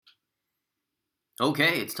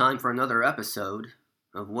Okay, it's time for another episode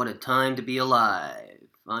of What a Time to Be Alive.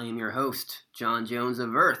 I am your host, John Jones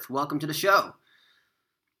of Earth. Welcome to the show.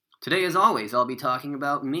 Today, as always, I'll be talking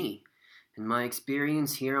about me and my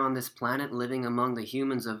experience here on this planet living among the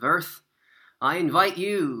humans of Earth. I invite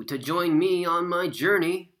you to join me on my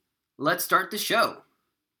journey. Let's start the show.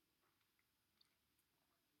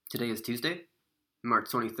 Today is Tuesday, March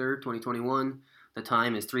 23rd, 2021. The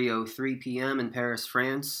time is 3:03 p.m. in Paris,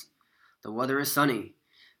 France. The weather is sunny.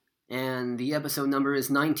 And the episode number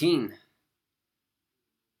is 19.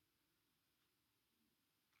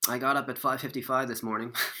 I got up at 5:55 this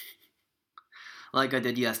morning, like I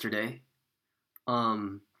did yesterday.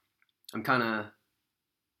 Um, I'm kind of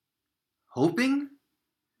hoping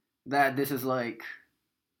that this is like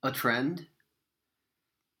a trend.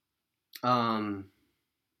 Um,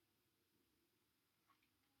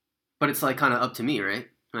 but it's like kind of up to me, right?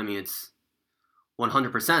 I mean, it's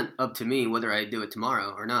 100% up to me whether I do it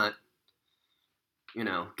tomorrow or not.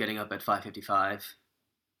 Getting up at 5:55,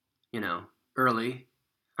 early.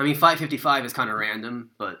 I mean, 5:55 is kind of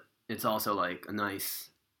random, but it's also like a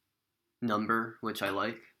nice number, which I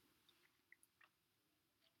like.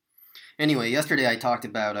 Anyway, yesterday I talked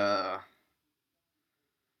about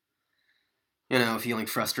feeling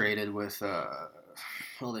frustrated with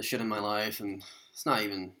all this shit in my life, and it's not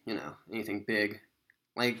even, anything big.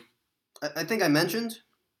 Like, I think I mentioned,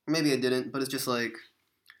 or maybe I didn't, but it's just like,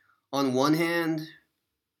 on one hand,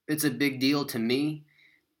 it's a big deal to me.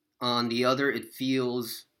 On the other, it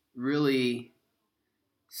feels really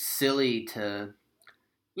silly to,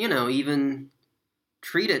 even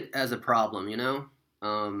treat it as a problem,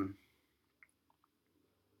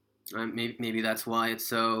 maybe that's why it's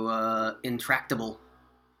so intractable.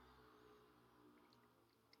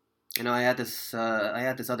 I had this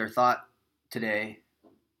other thought today.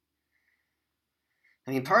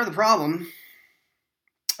 I mean, part of the problem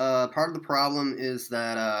is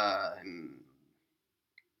that I'm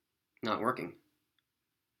not working,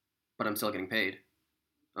 but I'm still getting paid.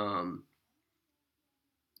 Um,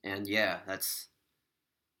 and yeah, it's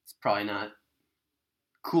probably not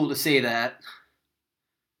cool to say that,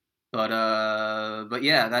 but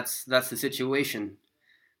yeah, that's the situation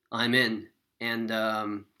I'm in, and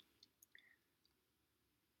I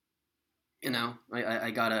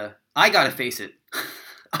gotta face it.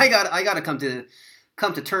 I gotta come to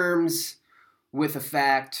terms with the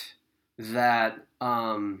fact that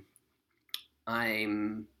I'm I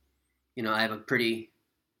have a pretty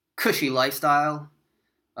cushy lifestyle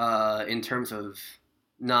in terms of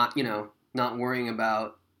not worrying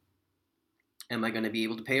about am I going to be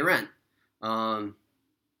able to pay rent. Um,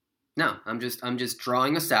 no, I'm just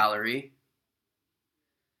drawing a salary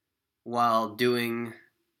while doing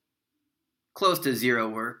close to zero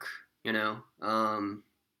work.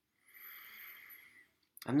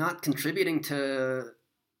 I'm not contributing to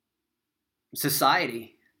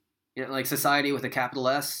society. Like society with a capital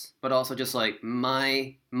S, but also just like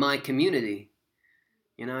my community.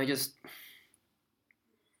 I just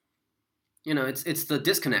it's the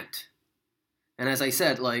disconnect. And as I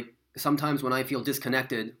said, like sometimes when I feel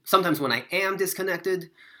disconnected, sometimes when I am disconnected,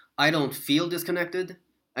 I don't feel disconnected.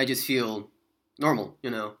 I just feel normal.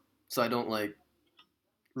 So I don't like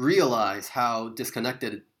realize how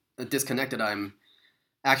disconnected I'm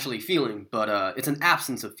actually feeling, but it's an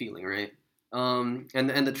absence of feeling, right? And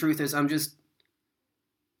the truth is I'm just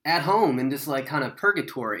at home in this like kind of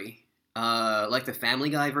purgatory. Like the Family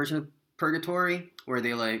Guy version of purgatory where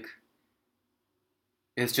they like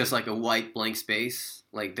it's just like a white blank space.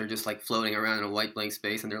 Like they're just like floating around in a white blank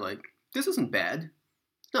space, and they're like, "This isn't bad.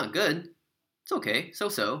 It's not good. It's okay.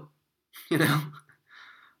 So." You know.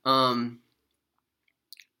 Um,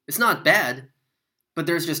 it's not bad, but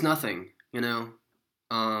there's just nothing.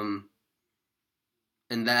 Um,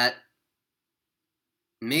 and that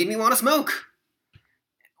made me want to smoke.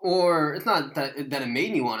 Or it's not that it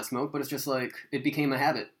made me want to smoke, but it's just like it became a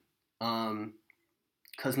habit.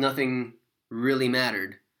 Because nothing really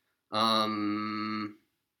mattered. Um,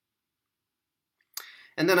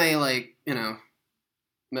 and then I like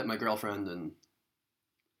met my girlfriend, and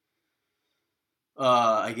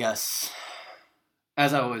I guess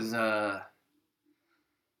as I was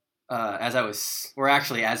or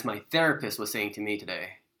actually as my therapist was saying to me today,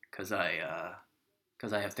 because I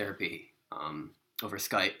have therapy over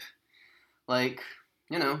Skype. Like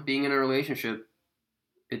being in a relationship,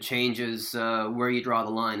 it changes where you draw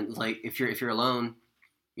the line. Like if you're alone,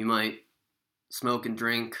 you might smoke and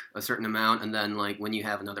drink a certain amount, and then like when you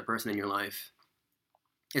have another person in your life,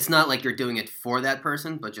 it's not like you're doing it for that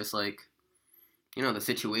person, but just like the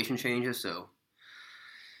situation changes. So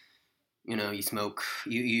you smoke,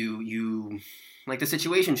 you like the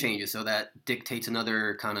situation changes, so that dictates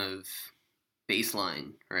another kind of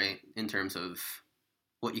baseline, right? In terms of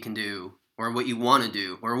what you can do or what you want to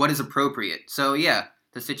do or what is appropriate. So yeah,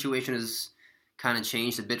 the situation has kind of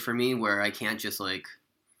changed a bit for me where I can't just like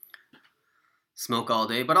smoke all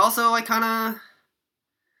day, but also I kind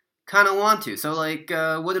of want to. So like,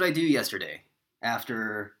 what did I do yesterday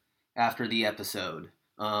after the episode?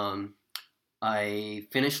 I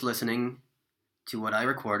finished listening to what I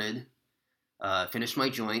recorded. Finished my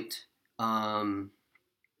joint.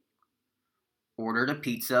 Ordered a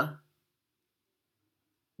pizza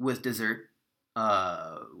with dessert,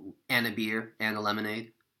 uh, and a beer and a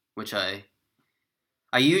lemonade, which I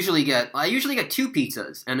usually get. I usually get two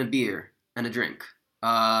pizzas and a beer and a drink.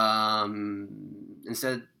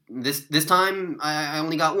 Instead, this time I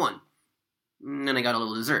only got one, and then I got a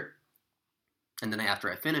little dessert. And then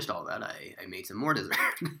after I finished all that, I made some more dessert.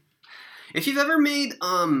 If you've ever made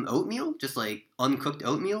oatmeal, just like uncooked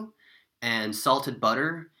oatmeal, and salted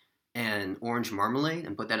butter and orange marmalade,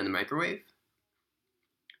 and put that in the microwave,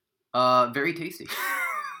 very tasty.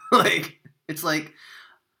 Like it's like,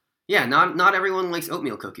 yeah, not everyone likes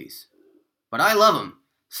oatmeal cookies, but I love them.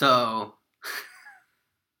 So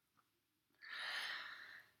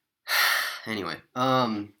anyway,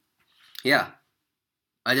 yeah,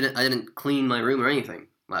 I didn't clean my room or anything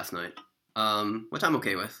last night, which I'm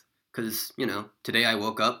okay with, because today I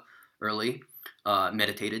woke up early,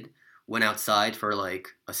 meditated, went outside for like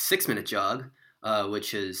a 6 minute jog,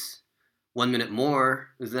 which is 1 minute more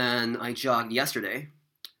than I jogged yesterday.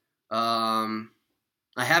 I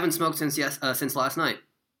haven't smoked since last night.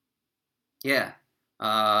 Yeah,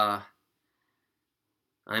 I'm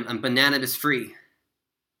bananabis free.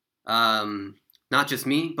 Not just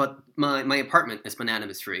me, but my apartment is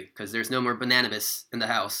bananabis free because there's no more bananabis in the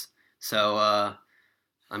house. So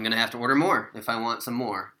I'm gonna have to order more if I want some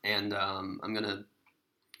more, and I'm gonna.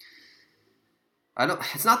 I don't.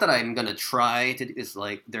 It's not that I'm gonna try to. It's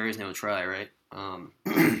like there is no try, right?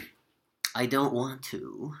 I don't want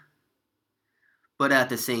to, but at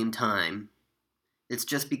the same time, it's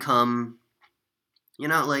just become.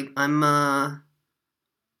 Like I'm. I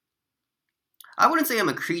wouldn't say I'm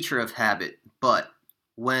a creature of habit, but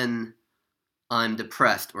when I'm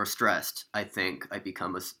depressed or stressed, I think I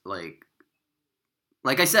become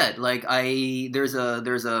like I said, like there's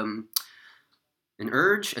an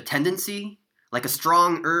urge, a tendency, like a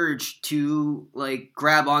strong urge to like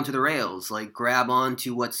grab onto the rails, like grab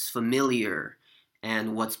onto what's familiar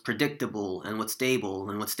and what's predictable and what's stable.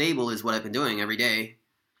 And what's stable is what I've been doing every day,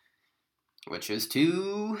 which is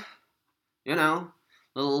to,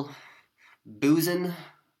 little boozing,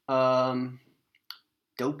 um,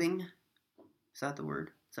 doping. Is that the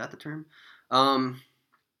word? Is that the term? Um,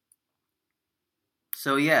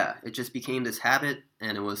 so yeah, it just became this habit,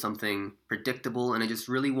 and it was something predictable, and I just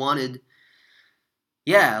really wanted,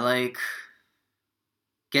 yeah, like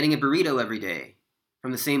getting a burrito every day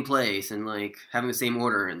from the same place, and like having the same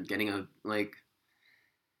order, and getting a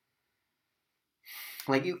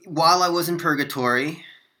while I was in purgatory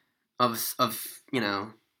of of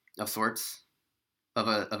sorts, of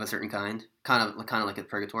a certain kind of like a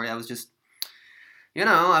purgatory. I was just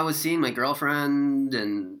I was seeing my girlfriend,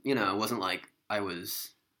 and it wasn't like I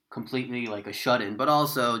was completely like a shut in, but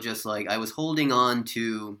also just like I was holding on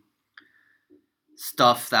to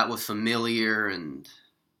stuff that was familiar and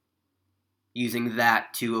using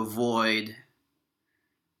that to avoid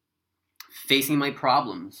facing my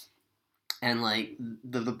problems. And like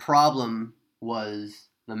the problem was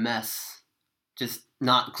the mess, just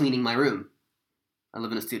not cleaning my room. I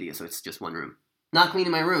live in a studio, so it's just one room. Not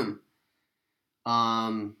cleaning my room.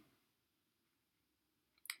 Um,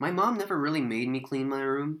 my mom never really made me clean my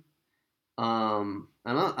room. I'm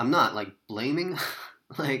not like blaming.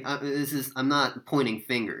 Like I'm not pointing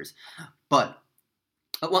fingers, but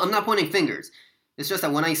well, I'm not pointing fingers. It's just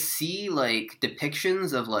that when I see like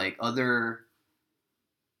depictions of like other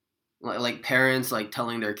like parents like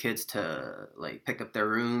telling their kids to like pick up their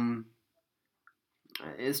room,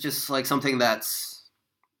 it's just like something that's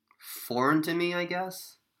foreign to me, I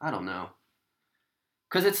guess. I don't know.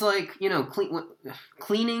 Because it's like,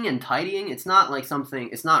 cleaning and tidying, it's not like something,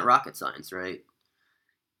 it's not rocket science, right?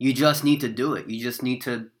 You just need to do it. You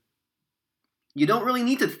don't really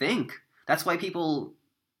need to think. That's why people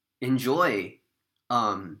enjoy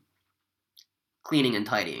um, cleaning and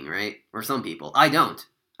tidying, right? Or some people. I don't.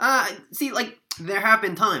 See, like, there have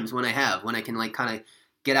been times when I can, like, kind of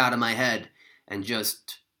get out of my head and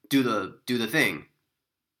just do the thing.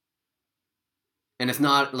 And it's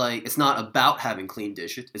not about having clean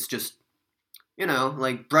dishes. It's just,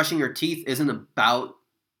 like brushing your teeth isn't about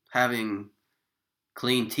having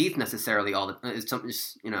clean teeth necessarily all the it's something,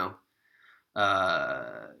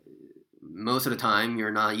 uh, most of the time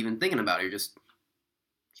you're not even thinking about it. It's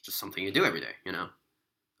just something you do every day,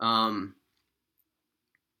 Um,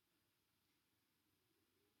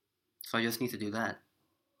 so I just need to do that.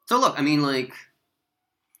 So look, I mean, like,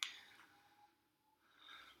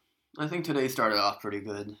 I think today started off pretty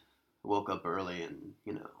good. Woke up early and,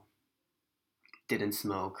 didn't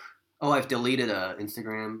smoke. Oh, I've deleted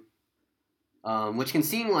Instagram, which can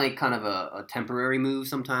seem like kind of a temporary move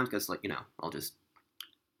sometimes because, like, I'll just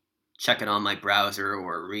check it on my browser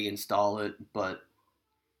or reinstall it. But,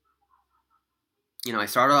 I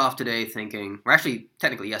started off today thinking, or actually,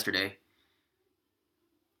 technically yesterday,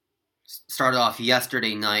 started off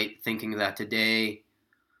yesterday night thinking that today,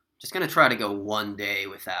 just going to try to go one day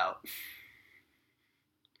without,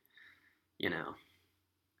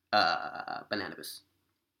 Bananabis.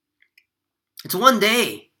 It's one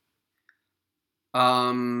day.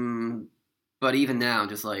 But even now,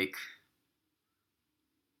 just like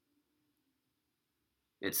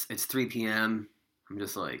it's 3 p.m. I'm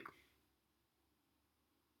just like,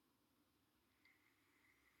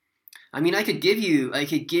 I mean, I could give you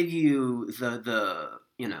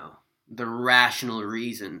the rational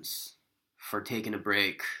reasons for taking a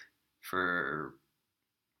break, for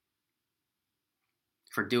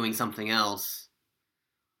doing something else.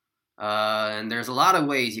 And there's a lot of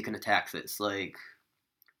ways you can attack this. Like,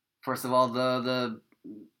 first of all, the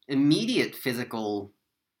immediate physical.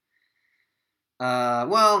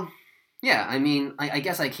 Well, yeah. I mean, I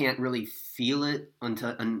guess I can't really feel it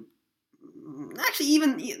until. Actually,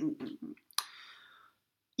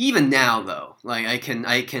 even now though, like I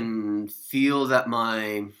can feel that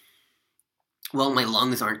my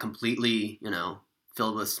lungs aren't completely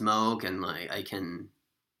filled with smoke, and like I can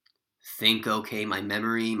think, okay, my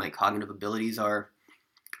memory, my cognitive abilities are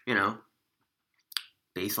you know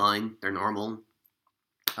baseline, they're normal.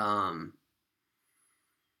 um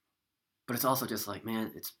but it's also just like,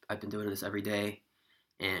 man, I've been doing this every day,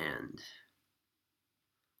 and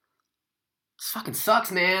it fucking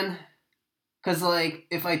sucks, man. Because like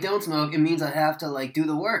if I don't smoke, it means I have to like do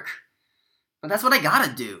the work, but that's what I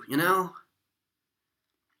gotta do.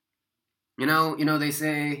 They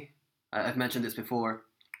say, I've mentioned this before.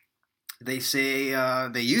 They say,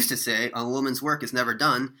 they used to say, a woman's work is never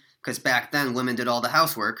done, because back then women did all the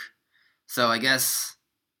housework. So I guess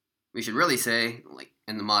we should really say, like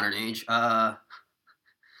in the modern age, a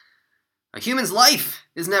human's life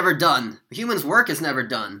is never done. A human's work is never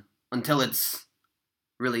done until it's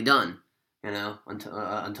really done.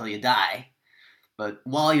 Until you die. But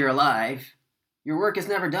while you're alive, your work is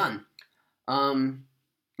never done. Now,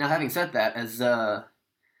 having said that,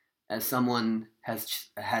 as someone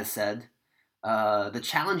has said, the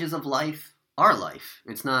challenges of life are life.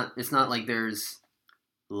 It's not like there's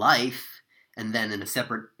life and then in a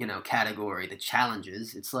separate category the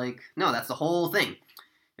challenges. It's like, no, that's the whole thing.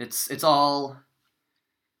 It's all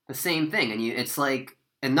the same thing, and it's like,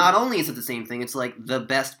 and not only is it the same thing, it's like the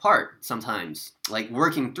best part sometimes, like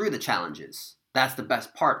working through the challenges. That's the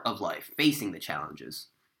best part of life, facing the challenges.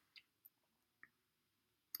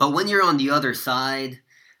 But when you're on the other side,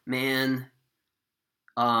 man,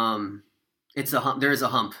 it's a hump. There's a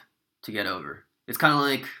hump to get over. It's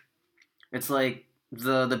like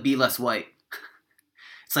the be less white.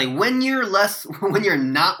 It's like when you're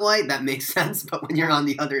not white, that makes sense. But when you're on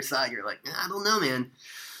the other side, you're like, I don't know, man.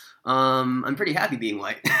 I'm pretty happy being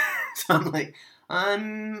white. So I'm like,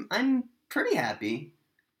 I'm pretty happy,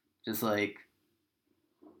 just like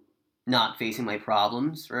not facing my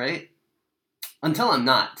problems, right? Until I'm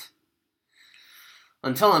not.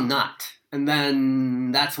 And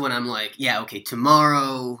then that's when I'm like, yeah, okay,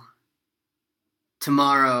 starting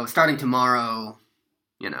tomorrow,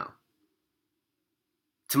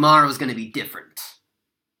 tomorrow's going to be different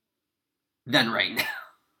than right now,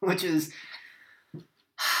 which is,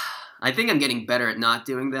 I think I'm getting better at not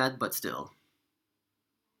doing that, but still.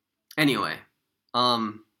 Anyway, I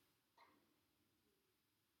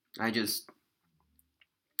just,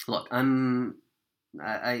 look, I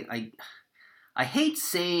hate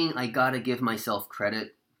saying I gotta give myself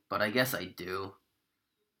credit, but I guess I do.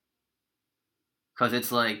 Cause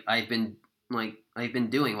it's like I've been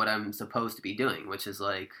doing what I'm supposed to be doing, which is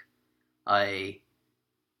like I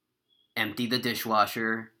emptied the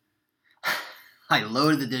dishwasher, I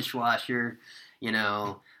loaded the dishwasher,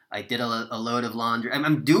 I did a load of laundry.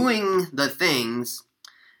 I'm doing the things,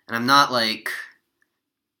 and I'm not like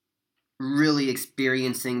really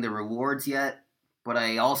experiencing the rewards yet, but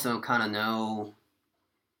I also kind of know.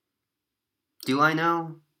 Do I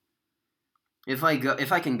know? If I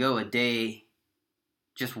can go a day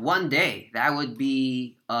Just one day, that would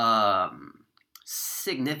be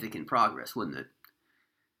significant progress, wouldn't it?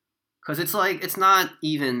 Because it's like, it's not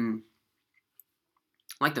even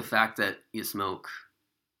like the fact that you smoke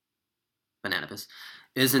Bananabis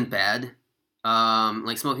isn't bad.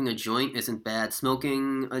 Like smoking a joint isn't bad.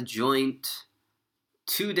 Smoking a joint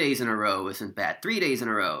 2 days in a row isn't bad. 3 days in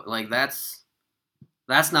a row, like that's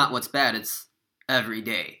not what's bad. It's every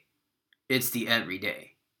day. It's the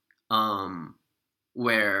everyday. Um,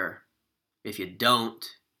 where if you don't,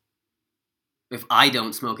 if I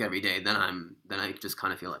don't smoke every day, then I just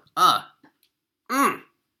kind of feel like mm.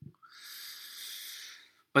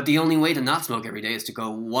 But the only way to not smoke every day is to go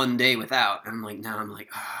one day without. And I'm like, now I'm like,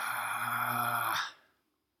 ah.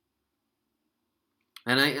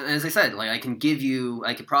 And as I said, like I could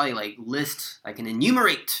probably like I can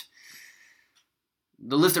enumerate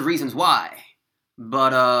the list of reasons why.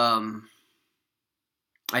 But I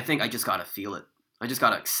think I just gotta feel it. I just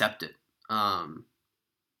gotta accept it. I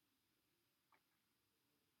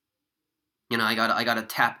gotta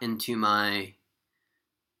tap into my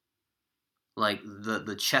like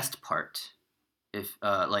the chest part. If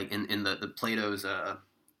like in the Plato's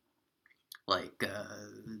like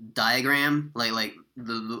diagram, like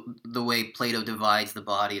the way Plato divides the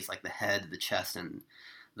body, it's like the head, the chest, and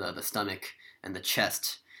the stomach, and the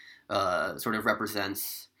chest sort of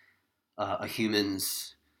represents a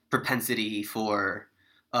human's propensity for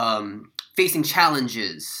facing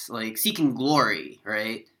challenges, like seeking glory,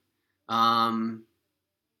 right? Um,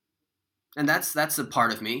 and that's a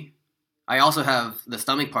part of me. I also have the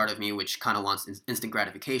stomach part of me, which kind of wants instant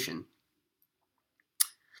gratification.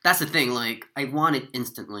 That's the thing. Like, I want it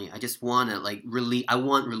instantly. I just want to like relief. I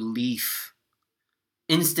want relief,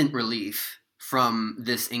 instant relief from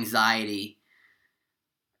this anxiety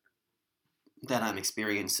that I'm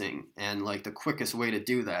experiencing, and like the quickest way to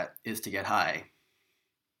do that is to get high.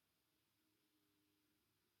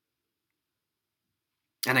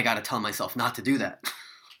 And I got to tell myself not to do that.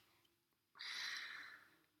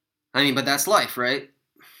 I mean, but that's life, right?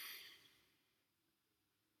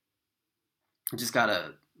 I just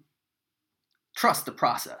gotta trust the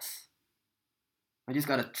process. I just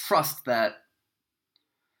gotta trust that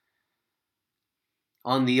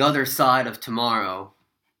on the other side of tomorrow,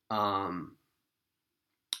 um,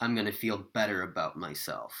 I'm gonna feel better about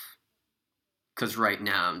myself. Because right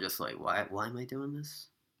now I'm just like, why am I doing this?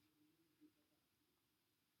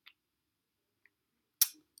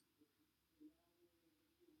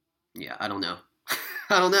 Yeah, I don't know.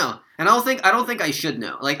 I don't know, and I don't think I should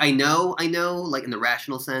know. Like I know, like in the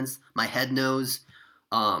rational sense, my head knows,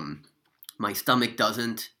 um, my stomach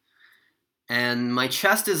doesn't, and my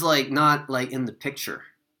chest is like not like in the picture,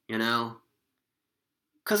 you know.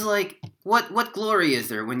 Cause like what glory is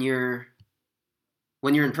there when you're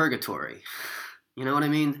in purgatory? You know what I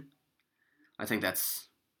mean? I think that's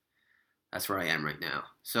where I am right now.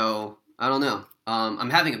 So I don't know. I'm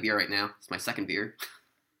having a beer right now. It's my second beer.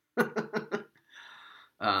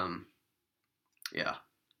 um, yeah.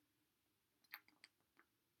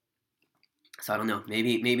 So I don't know.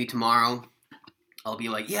 Maybe tomorrow I'll be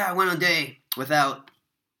like, yeah, I went a day without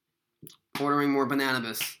ordering more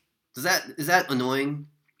Bananabis. Is that annoying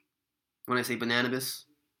when I say Bananabis?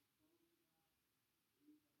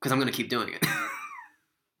 Because I'm gonna keep doing it.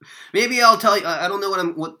 Maybe I'll tell you. I don't know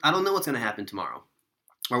what I don't know what's gonna happen tomorrow,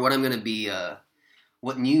 or what I'm gonna be.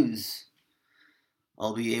 What news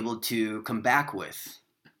I'll be able to come back with.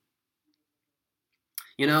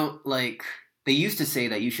 You know, like they used to say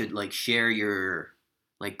that you should like share your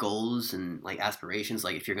like goals and like aspirations.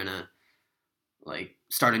 Like if you're gonna like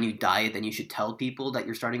start a new diet, then you should tell people that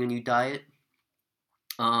you're starting a new diet.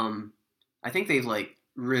 Um, I think they've like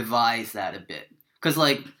revised that a bit because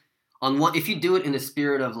like on one, if you do it in the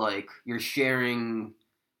spirit of like you're sharing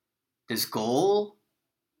this goal,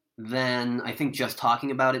 then I think just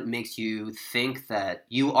talking about it makes you think that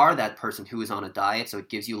you are that person who is on a diet, so it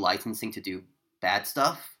gives you licensing to do bad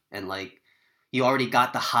stuff, and like you already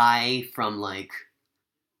got the high from like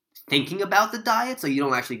thinking about the diet, so you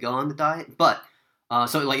don't actually go on the diet. But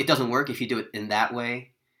so like it doesn't work if you do it in that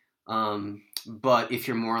way. But if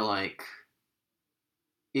you're more like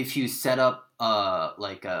if you set up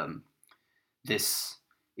this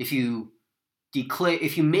if you declare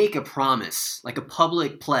if you make a promise like a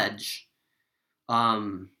public pledge,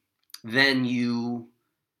 um, then you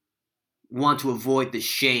want to avoid the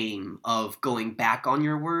shame of going back on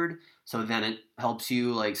your word. So then it helps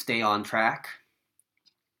you like stay on track.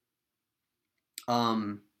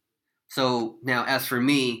 Um, so now, as for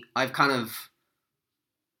me, I've kind of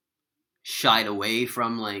shied away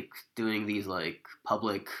from like doing these like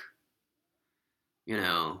public, you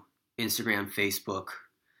know, Instagram, Facebook,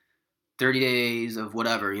 30 days of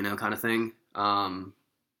whatever, kind of thing.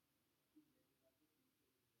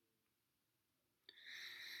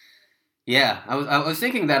 Yeah, I was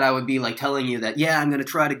thinking that I would be like telling you that, yeah, I'm gonna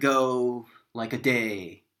try to go like a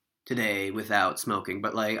day today without smoking,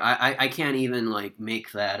 but like I can't even like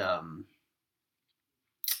make that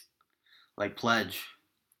like pledge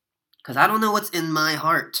because I don't know what's in my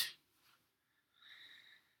heart.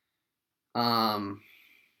 Um,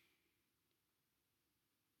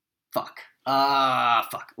 fuck.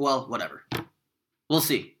 Fuck. Well, whatever. We'll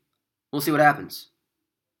see. We'll see what happens.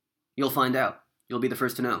 You'll find out. You'll be the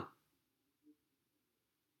first to know.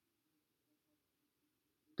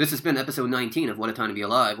 This has been episode 19 of What a Time to Be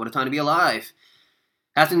Alive. What a Time to Be Alive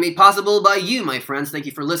has been made possible by you, my friends. Thank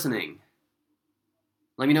you for listening.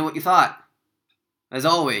 Let me know what you thought. As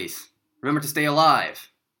always, remember to stay alive.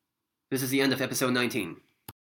 This is the end of episode 19.